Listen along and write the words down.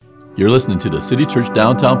You're listening to the City Church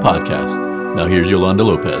Downtown podcast. Now here's Yolanda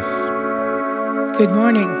Lopez. Good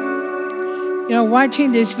morning.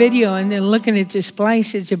 Watching this video and then looking at this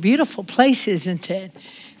place, it's a beautiful place, isn't it?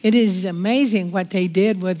 It is amazing what they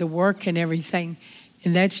did with the work and everything.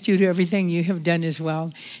 And that's due to everything you have done as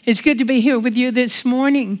well. It's good to be here with you this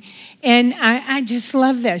morning. And I just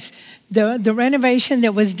love this. The renovation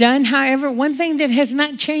that was done, however, one thing that has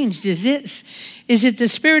not changed is this, is that the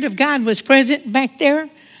Spirit of God was present back there.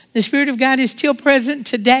 The Spirit of God is still present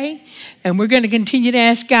today. And we're going to continue to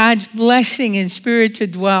ask God's blessing and Spirit to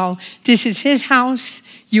dwell. This is His house.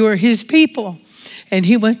 You are His people. And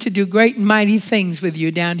He wants to do great and mighty things with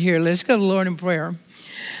you down here. Let's go to the Lord in prayer.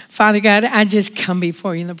 Father God, I just come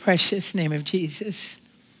before you in the precious name of Jesus.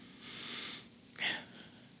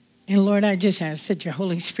 And Lord, I just ask that your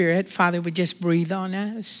Holy Spirit, Father, would just breathe on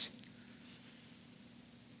us.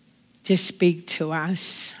 Just speak to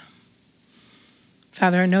us.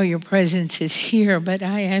 Father, I know your presence is here, but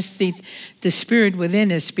I ask the Spirit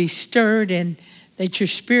within us be stirred and that your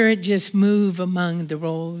Spirit just move among the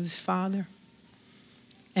rows, Father.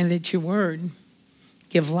 And that your word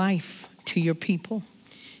give life to your people.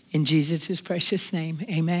 In Jesus' precious name,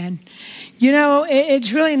 amen.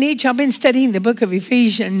 It's really neat. I've been studying the book of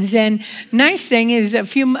Ephesians, and nice thing is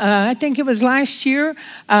I think it was last year,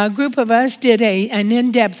 a group of us did an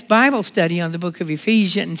in-depth Bible study on the book of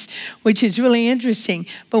Ephesians, which is really interesting.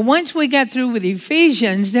 But once we got through with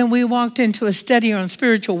Ephesians, then we walked into a study on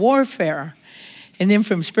spiritual warfare. And then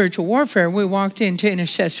from spiritual warfare, we walked into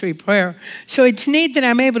intercessory prayer. So it's neat that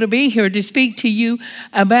I'm able to be here to speak to you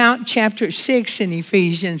about chapter 6 in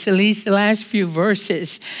Ephesians, at least the last few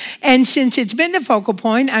verses. And since it's been the focal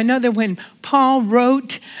point, I know that when Paul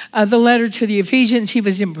wrote the letter to the Ephesians, he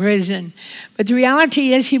was in prison. But the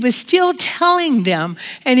reality is he was still telling them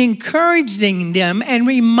and encouraging them and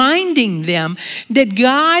reminding them that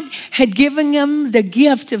God had given them the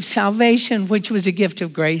gift of salvation, which was a gift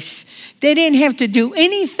of grace. They didn't have to do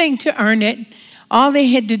anything to earn it. All they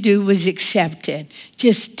had to do was accept it.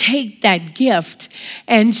 Just take that gift.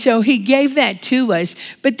 And so he gave that to us.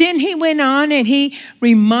 But then he went on and he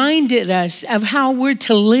reminded us of how we're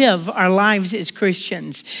to live our lives as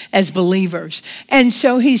Christians, as believers. And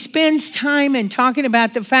so he spends time in talking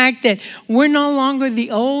about the fact that we're no longer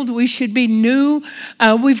the old. We should be new.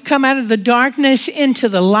 We've come out of the darkness into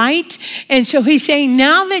the light. And so he's saying,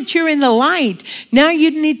 now that you're in the light, now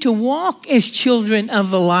you need to walk as children of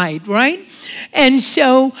the light, right? And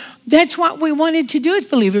so that's what we wanted to do as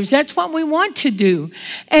believers. That's what we want to do.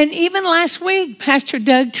 And even last week, Pastor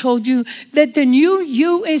Doug told you that the new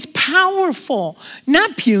you is powerful,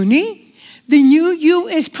 not puny. The new you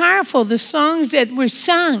is powerful. The songs that were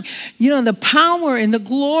sung, the power and the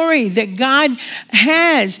glory that God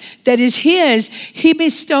has, that is His, He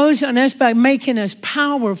bestows on us by making us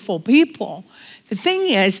powerful people. The thing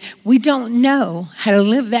is, we don't know how to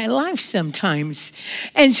live that life sometimes.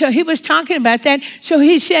 And so he was talking about that. So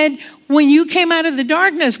he said, when you came out of the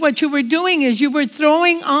darkness, what you were doing is you were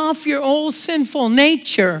throwing off your old sinful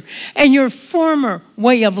nature and your former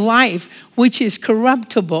way of life, which is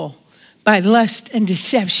corruptible by lust and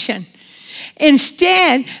deception.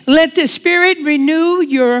 Instead, let the Spirit renew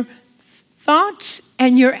your thoughts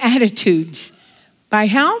and your attitudes. By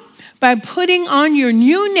how? By putting on your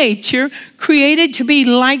new nature, created to be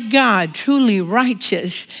like God, truly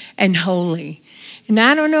righteous and holy. And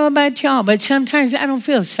I don't know about y'all, but sometimes I don't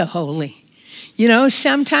feel so holy.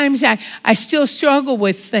 Sometimes I still struggle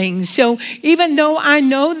with things. So even though I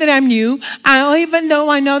know that I'm new, even though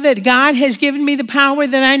I know that God has given me the power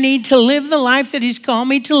that I need to live the life that He's called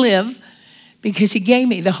me to live, because He gave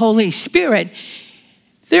me the Holy Spirit,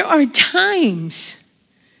 there are times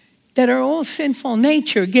that our old sinful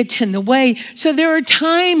nature gets in the way. So there are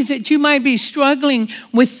times that you might be struggling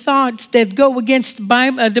with thoughts that go against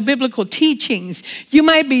the biblical teachings. You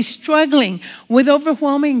might be struggling with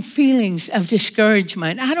overwhelming feelings of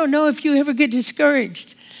discouragement. I don't know if you ever get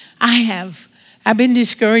discouraged. I have. I've been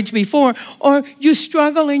discouraged before. Or you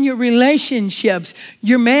struggle in your relationships,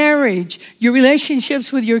 your marriage, your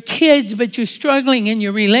relationships with your kids, but you're struggling in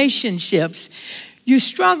your relationships. You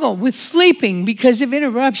struggle with sleeping because of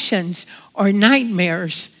interruptions or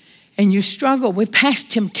nightmares. And you struggle with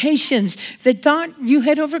past temptations that thought you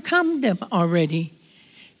had overcome them already.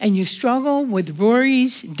 And you struggle with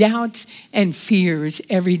worries, doubts, and fears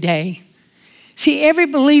every day. See, every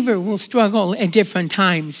believer will struggle at different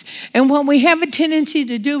times. And what we have a tendency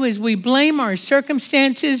to do is we blame our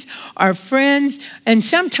circumstances, our friends, and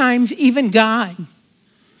sometimes even God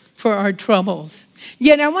for our troubles.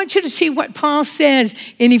 Yet I want you to see what Paul says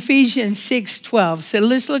in Ephesians 6:12. So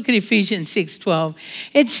let's look at Ephesians 6:12.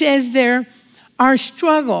 It says there, our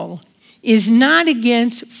struggle is not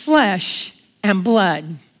against flesh and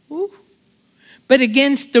blood, but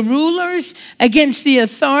against the rulers, against the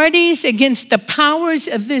authorities, against the powers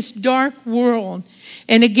of this dark world,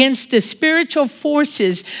 and against the spiritual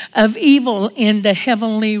forces of evil in the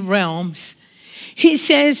heavenly realms. He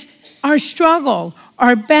says, our struggle,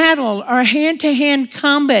 our battle, our hand-to-hand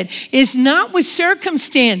combat is not with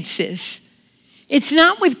circumstances. It's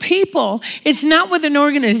not with people. It's not with an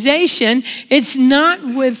organization. It's not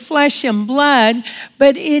with flesh and blood,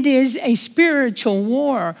 but it is a spiritual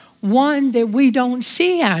war, one that we don't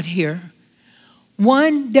see out here.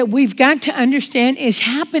 One that we've got to understand is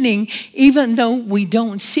happening even though we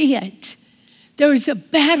don't see it. There is a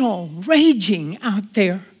battle raging out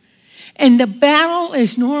there. And the battle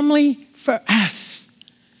is normally for us.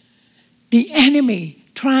 The enemy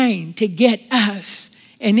trying to get us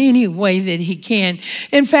in any way that he can.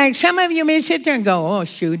 In fact, some of you may sit there and go, oh,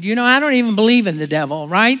 shoot, I don't even believe in the devil,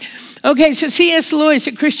 right? Okay, so C.S. Lewis,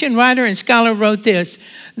 a Christian writer and scholar, wrote this: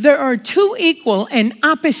 there are two equal and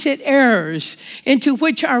opposite errors into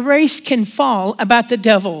which our race can fall about the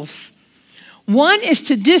devils. One is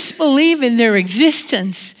to disbelieve in their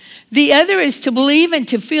existence. The other is to believe and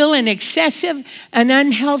to feel an excessive and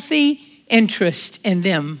unhealthy interest in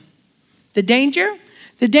them. The danger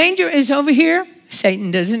is over here.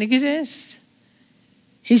 Satan doesn't exist.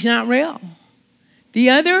 He's not real. The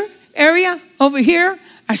other area over here,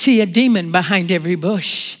 I see a demon behind every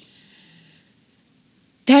bush.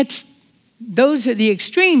 Those are the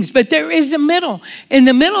extremes, but there is a middle. And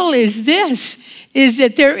the middle is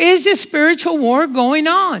that there is a spiritual war going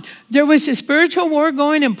on. There was a spiritual war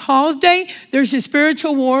going in Paul's day. There's a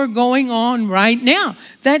spiritual war going on right now.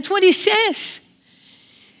 That's what he says.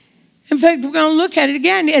 In fact, we're going to look at it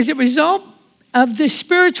again. As a result of the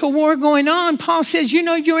spiritual war going on, Paul says,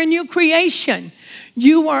 you're a new creation.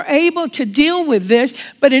 You are able to deal with this,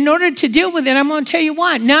 but in order to deal with it, I'm going to tell you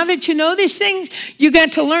what. Now that you know these things, you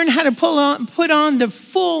got to learn how to put on the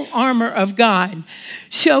full armor of God.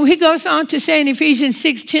 So he goes on to say in Ephesians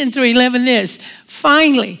 6:10-11 this: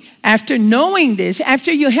 finally, after knowing this,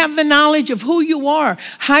 after you have the knowledge of who you are,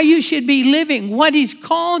 how you should be living, what he's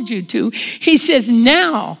called you to, he says,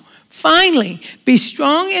 now, finally, be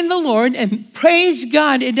strong in the Lord and praise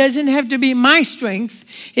God. It doesn't have to be my strength.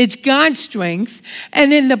 It's God's strength.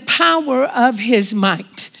 And in the power of his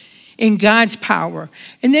might, in God's power.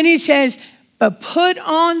 And then he says, but put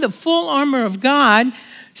on the full armor of God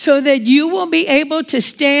so that you will be able to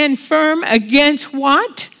stand firm against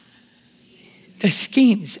what? The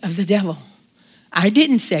schemes of the devil. I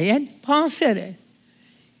didn't say it. Paul said it.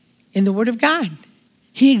 In the Word of God.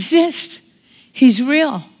 He exists. He's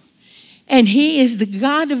real. And he is the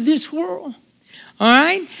God of this world. All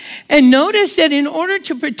right? And notice that in order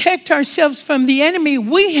to protect ourselves from the enemy,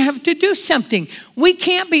 we have to do something. We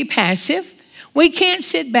can't be passive. We can't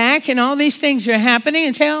sit back and all these things are happening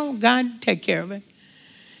and say, oh, God, take care of it.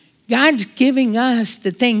 God's giving us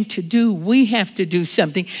the thing to do. We have to do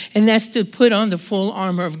something, and that's to put on the full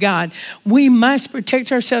armor of God. We must protect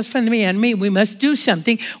ourselves from the enemy. We must do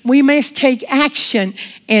something. We must take action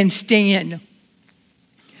and stand.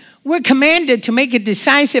 We're commanded to make a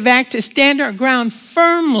decisive act to stand our ground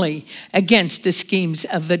firmly against the schemes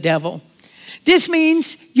of the devil. This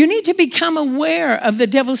means you need to become aware of the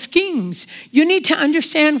devil's schemes. You need to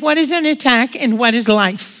understand what is an attack and what is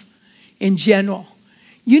life in general.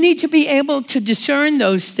 You need to be able to discern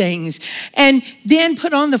those things and then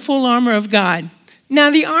put on the full armor of God.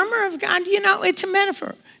 Now, the armor of God, it's a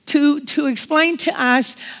metaphor to explain to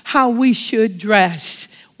us how we should dress,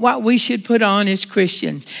 what we should put on as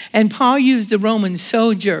Christians. And Paul used the Roman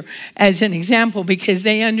soldier as an example because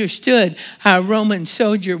they understood how a Roman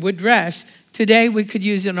soldier would dress. Today, we could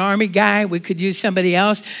use an army guy, we could use somebody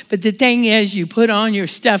else. But the thing is, you put on your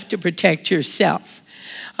stuff to protect yourself.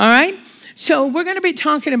 All right? So we're going to be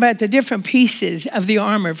talking about the different pieces of the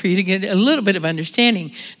armor for you to get a little bit of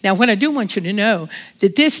understanding. Now, what I do want you to know,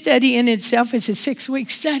 that this study in itself is a 6-week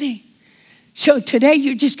study. So today,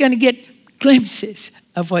 you're just going to get glimpses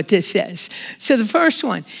of what this says. So the first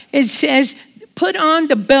one, it says, put on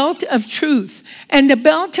the belt of truth. And the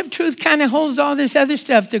belt of truth kind of holds all this other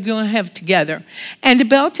stuff they're going to have together. And the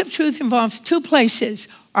belt of truth involves 2 places,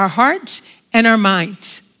 our hearts and our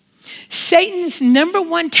minds. Satan's number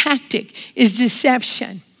one tactic is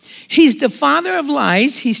deception. He's the father of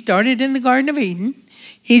lies. He started in the Garden of Eden.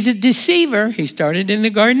 He's a deceiver. He started in the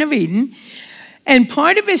Garden of Eden. And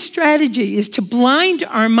part of his strategy is to blind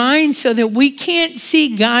our minds so that we can't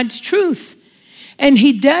see God's truth. And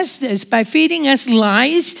he does this by feeding us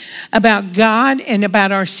lies about God and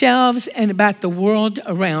about ourselves and about the world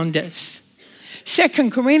around us.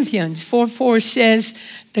 2 Corinthians 4:4 says,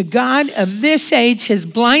 the God of this age has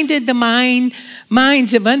blinded the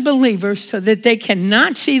minds of unbelievers so that they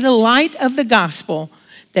cannot see the light of the gospel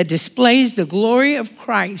that displays the glory of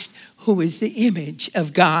Christ, who is the image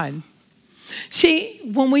of God. See,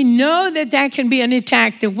 when we know that that can be an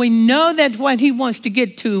attack, that we know that what he wants to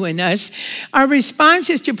get to in us, our response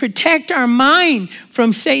is to protect our mind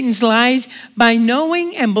from Satan's lies by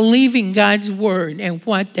knowing and believing God's word and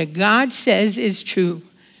what that God says is true.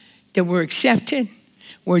 That we're accepted,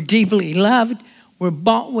 we're deeply loved, we're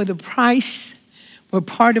bought with a price, we're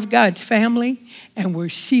part of God's family, and we're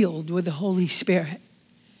sealed with the Holy Spirit.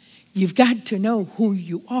 You've got to know who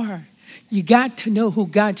you are. You got to know who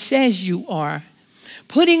God says you are.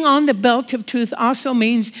 Putting on the belt of truth also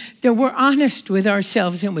means that we're honest with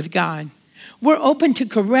ourselves and with God. We're open to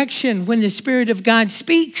correction when the Spirit of God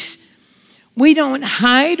speaks. We don't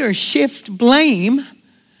hide or shift blame.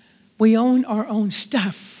 We own our own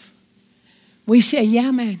stuff. We say,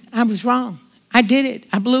 yeah, man, I was wrong. I did it.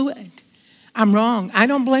 I blew it. I'm wrong. I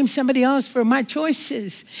don't blame somebody else for my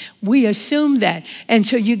choices. We assume that. And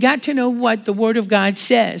so you got to know what the Word of God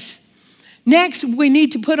says. Next, we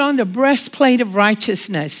need to put on the breastplate of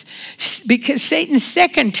righteousness because Satan's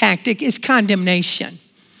second tactic is condemnation.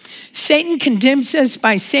 Satan condemns us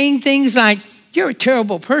by saying things like, you're a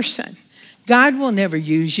terrible person. God will never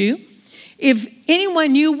use you. If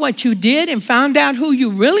anyone knew what you did and found out who you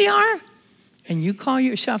really are, and you call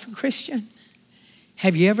yourself a Christian,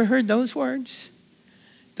 have you ever heard those words?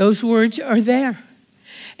 Those words are there.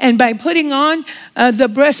 And by putting on the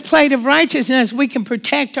breastplate of righteousness, we can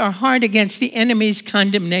protect our heart against the enemy's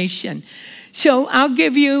condemnation. So I'll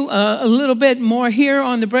give you a little bit more here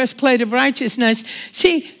on the breastplate of righteousness.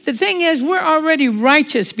 See, the thing is, we're already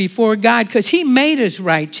righteous before God because he made us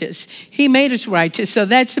righteous. He made us righteous, so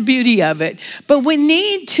that's the beauty of it. But we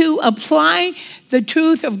need to apply the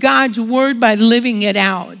truth of God's word by living it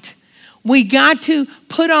out. We got to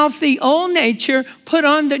put off the old nature, put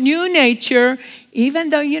on the new nature, even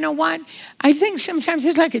though, you know what? I think sometimes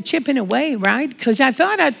it's like a chipping away, right? Because I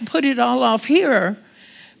thought I'd put it all off here,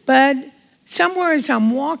 but somewhere as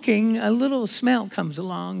I'm walking, a little smell comes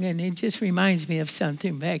along, and it just reminds me of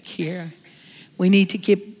something back here. We need to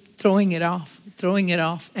keep throwing it off,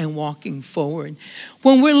 and walking forward.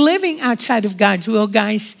 When we're living outside of God's will,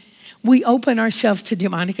 guys, we open ourselves to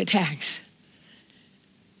demonic attacks.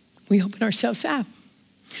 We open ourselves up.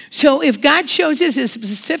 So if God shows us a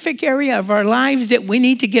specific area of our lives that we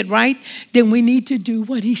need to get right, then we need to do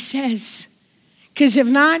what he says. Because if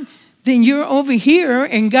not, then you're over here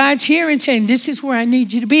and God's here and saying, this is where I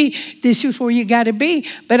need you to be. This is where you got to be.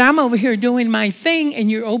 But I'm over here doing my thing, and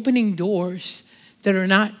you're opening doors that are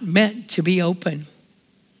not meant to be open.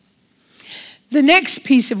 The next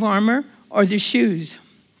piece of armor are the shoes.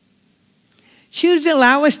 Shoes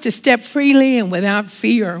allow us to step freely and without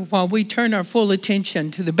fear while we turn our full attention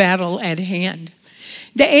to the battle at hand.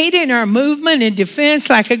 They aid in our movement and defense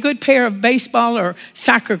like a good pair of baseball or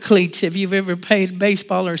soccer cleats. If you've ever played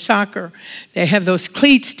baseball or soccer, they have those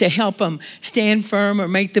cleats to help them stand firm or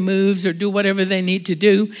make the moves or do whatever they need to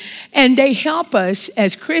do. And they help us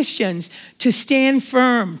as Christians to stand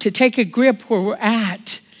firm, to take a grip where we're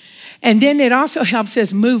at. And then it also helps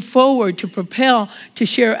us move forward to propel, to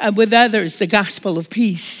share with others the gospel of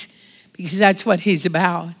peace, because that's what he's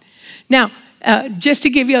about. Now, just to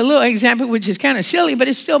give you a little example, which is kind of silly, but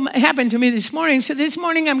it still happened to me this morning. So this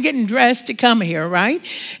morning I'm getting dressed to come here, right?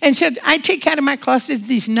 And so I take out of my closet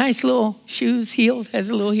these nice little shoes, heels,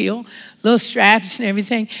 has a little heel, little straps and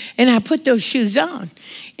everything. And I put those shoes on.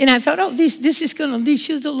 And I thought, these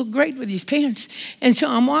shoes will look great with these pants. And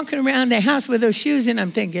so I'm walking around the house with those shoes, and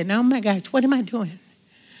I'm thinking, oh my gosh, what am I doing?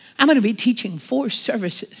 I'm going to be teaching 4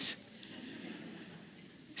 services.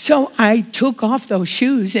 So I took off those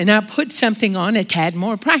shoes and I put something on a tad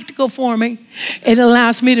more practical for me. It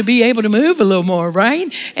allows me to be able to move a little more,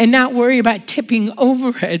 right? And not worry about tipping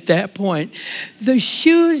over at that point. The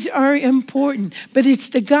shoes are important, but it's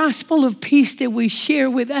the gospel of peace that we share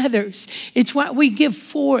with others. It's what we give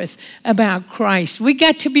forth about Christ. We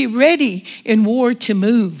got to be ready in war to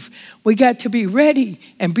move. We got to be ready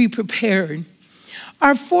and be prepared.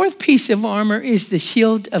 Our fourth piece of armor is the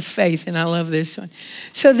shield of faith, and I love this one.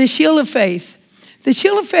 So the shield of faith. The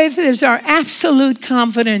shield of faith is our absolute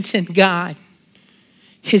confidence in God,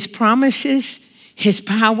 his promises, his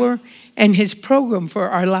power, and his program for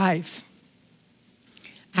our life.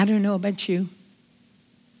 I don't know about you,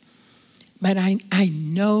 but I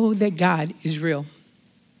know that God is real.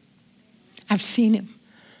 I've seen him.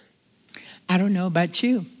 I don't know about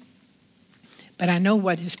you, but I know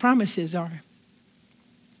what his promises are.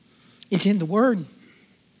 It's in the Word.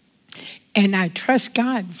 And I trust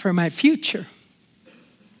God for my future.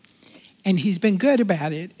 And he's been good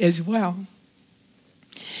about it as well.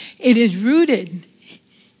 It is rooted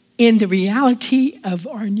in the reality of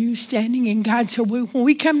our new standing in God. So when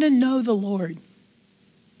we come to know the Lord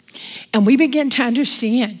and we begin to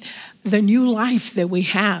understand the new life that we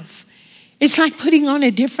have, it's like putting on a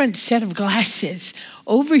different set of glasses.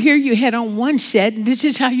 Over here you had on one set, and this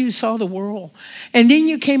is how you saw the world. And then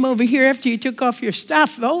you came over here after you took off your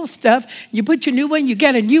stuff, the old stuff, you put your new one, you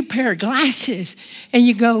got a new pair of glasses. And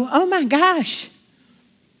you go, oh my gosh,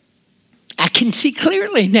 I can see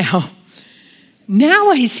clearly now. Now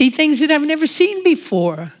I see things that I've never seen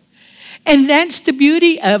before. And that's the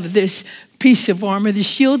beauty of this piece of armor, the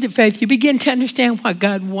shield of faith. You begin to understand what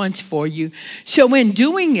God wants for you. So in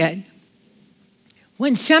doing it,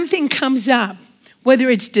 when something comes up, whether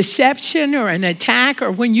it's deception or an attack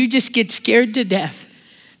or when you just get scared to death,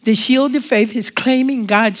 the shield of faith is claiming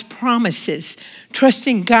God's promises,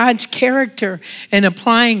 trusting God's character, and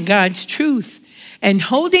applying God's truth, and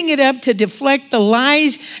holding it up to deflect the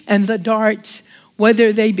lies and the darts,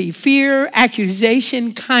 whether they be fear,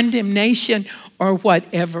 accusation, condemnation, or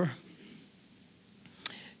whatever.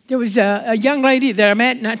 There was a young lady that I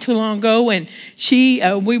met not too long ago, and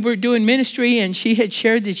we were doing ministry, and she had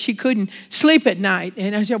shared that she couldn't sleep at night.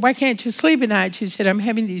 And I said, why can't you sleep at night? She said, I'm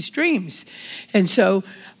having these dreams. And so,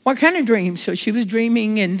 what kind of dreams? So she was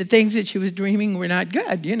dreaming, and the things that she was dreaming were not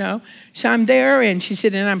good, you know. So I'm there, and she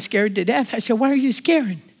said, and I'm scared to death. I said, why are you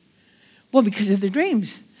scared? Well, because of the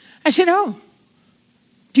dreams. I said, oh,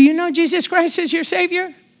 do you know Jesus Christ as your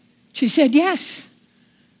Savior? She said, yes.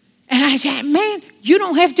 And I said, man, you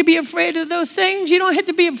don't have to be afraid of those things. You don't have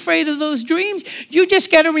to be afraid of those dreams. You just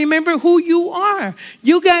got to remember who you are.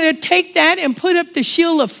 You got to take that and put up the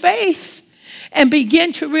shield of faith and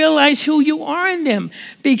begin to realize who you are in them,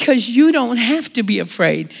 because you don't have to be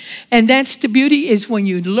afraid. And that's the beauty, is when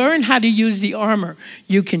you learn how to use the armor,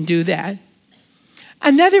 you can do that.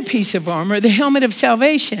 Another piece of armor, the helmet of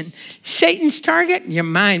salvation. Satan's target, your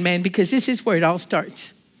mind, man, because this is where it all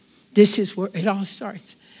starts. This is where it all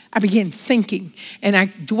starts. I begin thinking, and I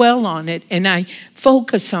dwell on it, and I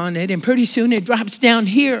focus on it, and pretty soon it drops down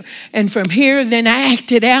here. And from here, then I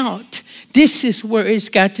act it out. This is where it's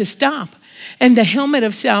got to stop. And the helmet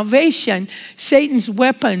of salvation, Satan's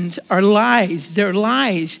weapons are lies. They're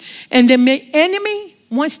lies. And the enemy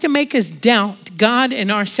wants to make us doubt God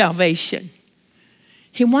and our salvation.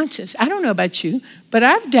 He wants us. I don't know about you, but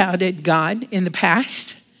I've doubted God in the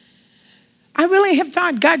past. I really have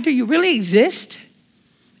thought, God, do you really exist?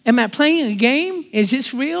 Am I playing a game? Is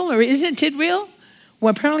this real or isn't it real?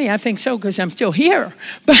 Well, apparently I think so, because I'm still here.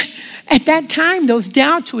 But at that time, those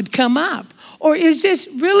doubts would come up. Or is this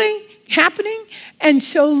really happening? And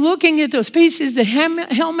so looking at those pieces, the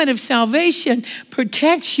helmet of salvation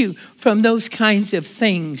protects you from those kinds of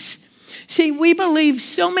things. See, we believe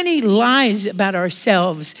so many lies about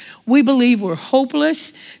ourselves. We believe we're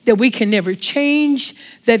hopeless, that we can never change,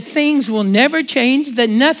 that things will never change, that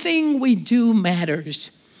nothing we do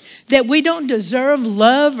matters, that we don't deserve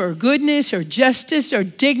love or goodness or justice or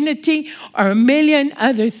dignity or a million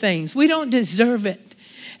other things. We don't deserve it.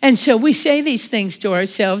 And so we say these things to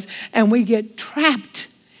ourselves, and we get trapped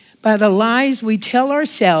by the lies we tell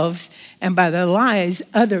ourselves and by the lies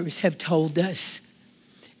others have told us.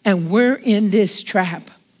 And we're in this trap.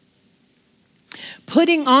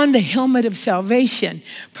 Putting on the helmet of salvation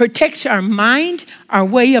protects our mind, our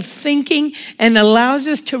way of thinking, and allows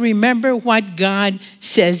us to remember what God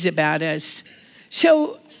says about us.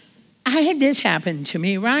 So I had this happen to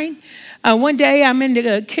me, right? One day I'm in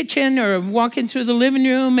the kitchen or walking through the living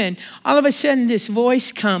room, and all of a sudden this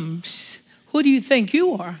voice comes. Who do you think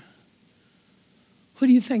you are? Who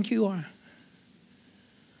do you think you are?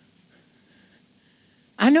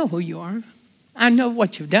 I know who you are. I know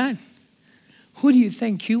what you've done. Who do you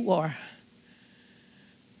think you are?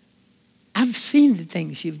 I've seen the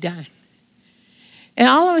things you've done. And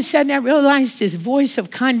all of a sudden I realized this voice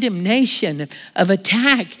of condemnation, of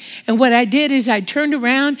attack. And what I did is I turned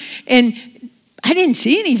around, and I didn't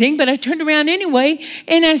see anything, but I turned around anyway.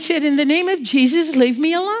 And I said, in the name of Jesus, leave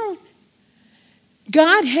me alone.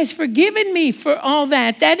 God has forgiven me for all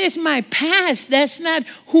that. That is my past. That's not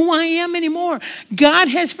who I am anymore. God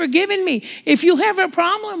has forgiven me. If you have a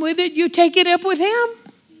problem with it, you take it up with him.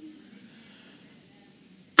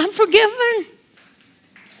 I'm forgiven.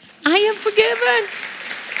 I am forgiven.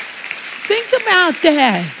 Think about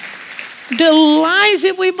that. The lies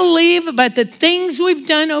that we believe about the things we've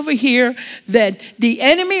done over here that the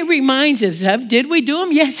enemy reminds us of. Did we do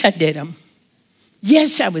them? Yes, I did them.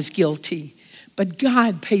 Yes, I was guilty. But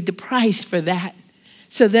God paid the price for that.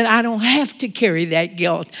 so that I don't have to carry that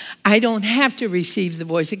guilt. I don't have to receive the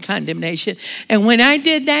voice of condemnation. And when I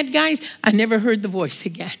did that, guys, I never heard the voice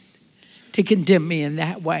again to condemn me in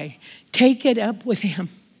that way. Take it up with him.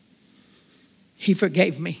 He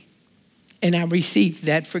forgave me, and I received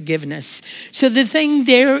that forgiveness. So the thing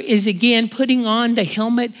there is, again, putting on the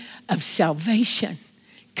helmet of salvation.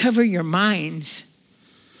 Cover your minds.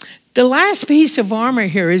 The last piece of armor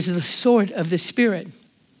here is the sword of the Spirit.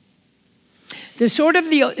 The sword of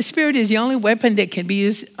the Spirit is the only weapon that can be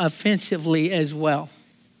used offensively as well.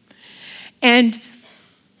 And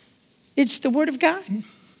it's the Word of God.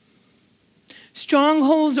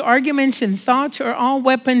 Strongholds, arguments, and thoughts are all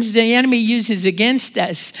weapons the enemy uses against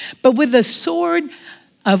us. But with the sword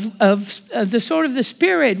of the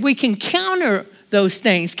Spirit, we can counter those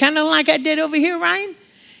things. Kind of like I did over here, Ryan.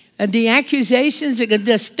 The accusations,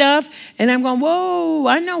 the stuff. And I'm going, whoa,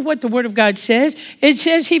 I know what the Word of God says. It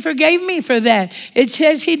says he forgave me for that. It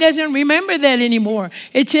says he doesn't remember that anymore.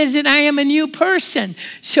 It says that I am a new person.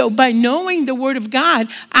 So by knowing the Word of God,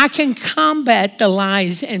 I can combat the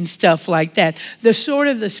lies and stuff like that. The sword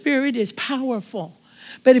of the Spirit is powerful.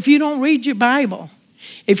 But if you don't read your Bible,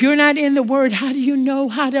 if you're not in the Word, how do you know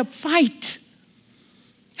how to fight?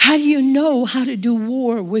 How do you know how to do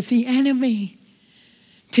war with the enemy?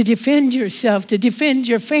 To defend yourself, to defend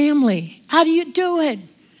your family. How do you do it?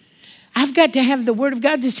 I've got to have the Word of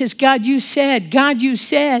God that says, God, you said, God, you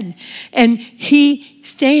said. And he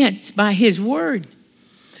stands by his word.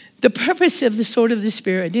 The purpose of the sword of the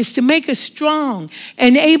Spirit is to make us strong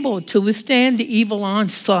and able to withstand the evil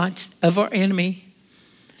onslaughts of our enemy.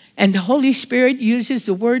 And the Holy Spirit uses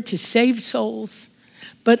the word to save souls,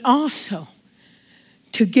 but also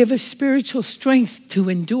to give us spiritual strength to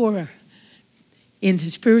endure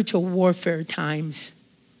into spiritual warfare times.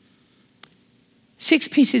 6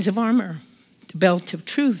 pieces of armor: the belt of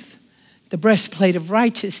truth, the breastplate of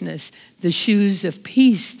righteousness, the shoes of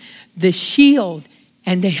peace, the shield,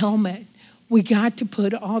 and the helmet. We got to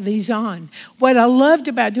put all these on. What I loved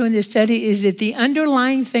about doing this study is that the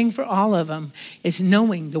underlying thing for all of them is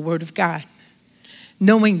knowing the Word of God.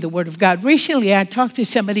 Knowing the Word of God. Recently, I talked to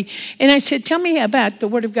somebody, and I said, tell me about the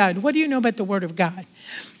Word of God. What do you know about the Word of God?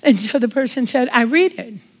 And so the person said, I read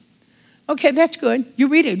it. Okay, that's good. You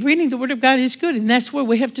read it. Reading the Word of God is good, and that's where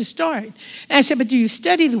we have to start. And I said, but do you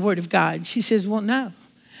study the Word of God? She says, well, no.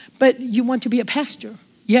 But you want to be a pastor?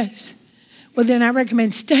 Yes. Well, then I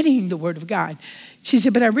recommend studying the Word of God. She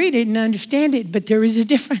said, but I read it and understand it, but there is a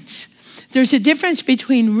difference. There's a difference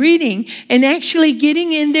between reading and actually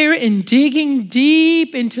getting in there and digging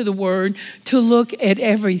deep into the Word to look at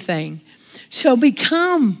everything. So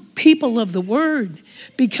become people of the Word.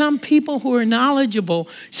 Become people who are knowledgeable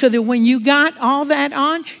so that when you got all that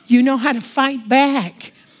on, you know how to fight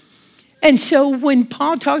back. And so when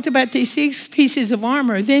Paul talked about these 6 pieces of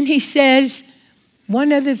armor, then he says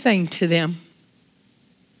one other thing to them.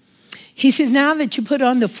 He says, now that you put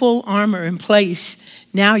on the full armor in place,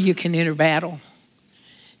 now you can enter battle.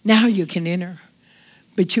 Now you can enter.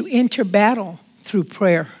 But you enter battle through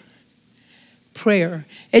prayer. Prayer.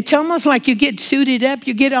 It's almost like you get suited up.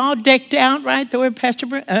 You get all decked out, right? The way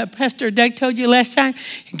Pastor Doug told you last time.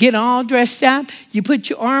 You get all dressed up. You put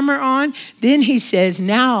your armor on. Then he says,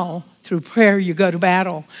 now through prayer you go to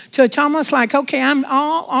battle. So it's almost like, okay, I'm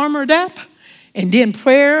all armored up. And then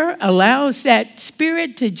prayer allows that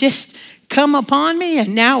Spirit to just come upon me.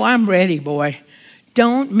 And now I'm ready, boy.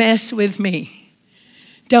 Don't mess with me.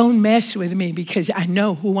 Don't mess with me because I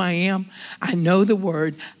know who I am. I know the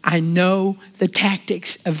Word. I know the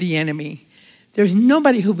tactics of the enemy. There's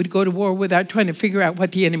nobody who would go to war without trying to figure out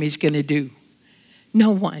what the enemy's going to do.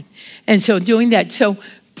 No one. And so doing that. So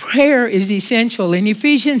prayer is essential. In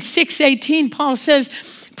Ephesians 6:18, Paul says,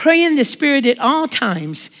 pray in the Spirit at all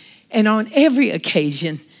times and on every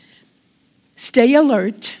occasion. Stay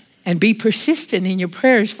alert and be persistent in your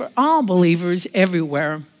prayers for all believers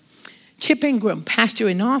everywhere. Chip Ingram, pastor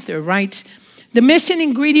and author, writes, the missing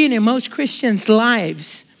ingredient in most Christians'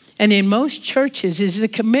 lives and in most churches is the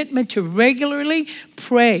commitment to regularly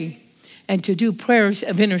pray and to do prayers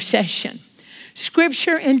of intercession.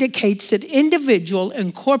 Scripture indicates that individual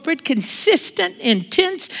and corporate, consistent,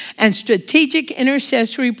 intense, and strategic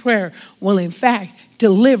intercessory prayer will in fact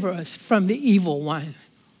deliver us from the evil one.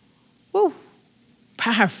 Woo,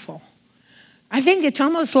 powerful. I think it's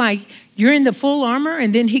almost like you're in the full armor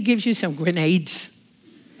and then he gives you some grenades.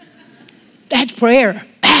 That's prayer.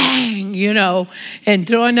 Bang, and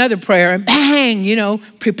throw another prayer and bang,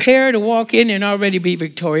 prepare to walk in and already be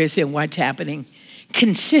victorious in what's happening.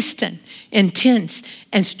 Consistent, intense,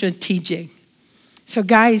 and strategic. So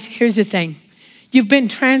guys, here's the thing. You've been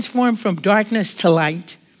transformed from darkness to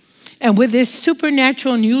light. And with this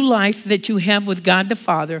supernatural new life that you have with God the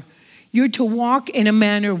Father, you're to walk in a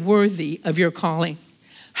manner worthy of your calling.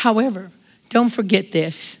 However, don't forget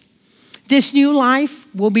this. This new life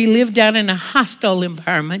will be lived out in a hostile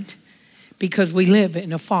environment because we live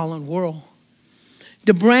in a fallen world.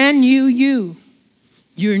 The brand new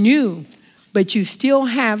you're new, but you still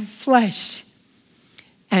have flesh.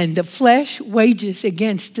 And the flesh wages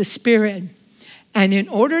against the spirit. And in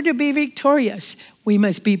order to be victorious, we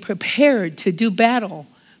must be prepared to do battle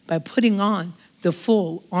by putting on the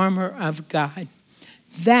full armor of God.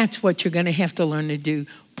 That's what you're going to have to learn to do.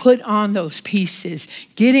 Put on those pieces.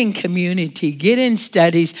 Get in community. Get in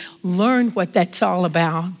studies. Learn what that's all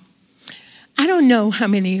about. I don't know how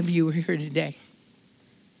many of you are here today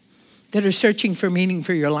that are searching for meaning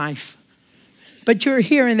for your life. But you're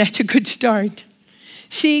here, and that's a good start.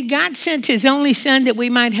 See, God sent his only son that we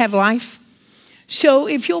might have life. So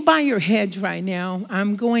if you'll bow your heads right now,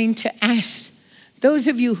 I'm going to ask those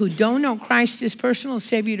of you who don't know Christ as personal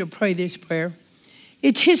Savior to pray this prayer.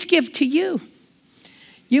 It's his gift to you.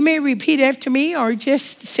 You may repeat after me or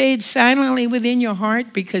just say it silently within your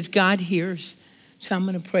heart because God hears. So I'm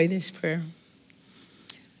going to pray this prayer.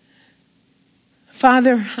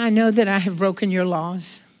 Father, I know that I have broken your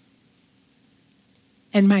laws,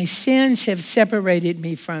 and my sins have separated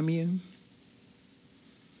me from you.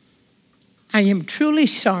 I am truly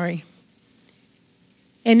sorry.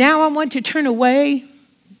 And now I want to turn away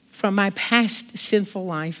from my past sinful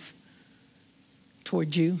life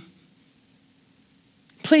toward you.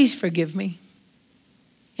 Please forgive me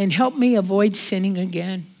and help me avoid sinning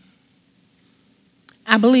again.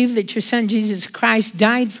 I believe that your son Jesus Christ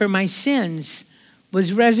died for my sins,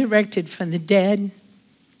 was resurrected from the dead,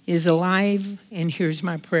 is alive, and hears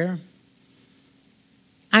my prayer.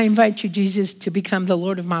 I invite you, Jesus, to become the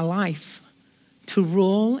Lord of my life, to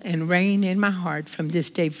rule and reign in my heart from this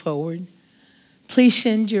day forward. Please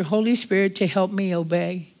send your Holy Spirit to help me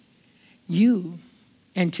obey you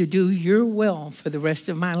and to do your will for the rest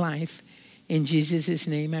of my life. In Jesus'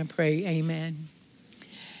 name I pray, amen.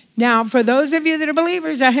 Now, for those of you that are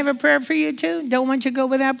believers, I have a prayer for you too. Don't want you to go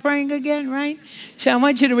without praying again, right? So I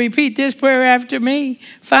want you to repeat this prayer after me.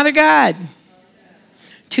 Father God,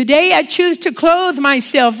 today I choose to clothe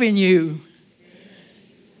myself in you,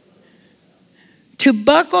 to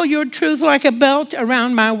buckle your truth like a belt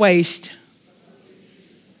around my waist,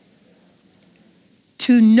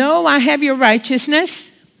 to know I have your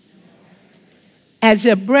righteousness as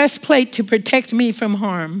a breastplate to protect me from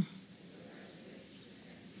harm,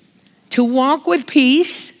 to walk with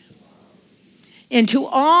peace into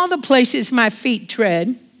all the places my feet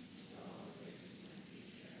tread,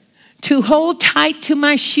 to hold tight to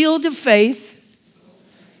my shield of faith,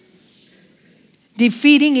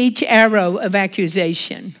 defeating each arrow of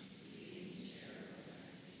accusation,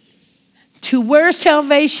 to wear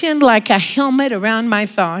salvation like a helmet around my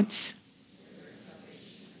thoughts,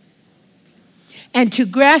 and to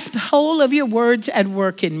grasp hold of your words at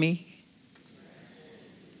work in me,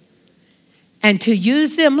 and to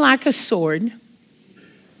use them like a sword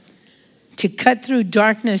to cut through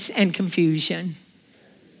darkness and confusion.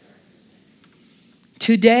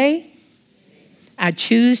 Today, I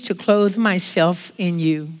choose to clothe myself in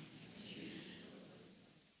you.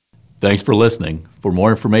 Thanks for listening. For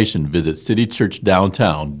more information, visit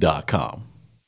citychurchdowntown.com.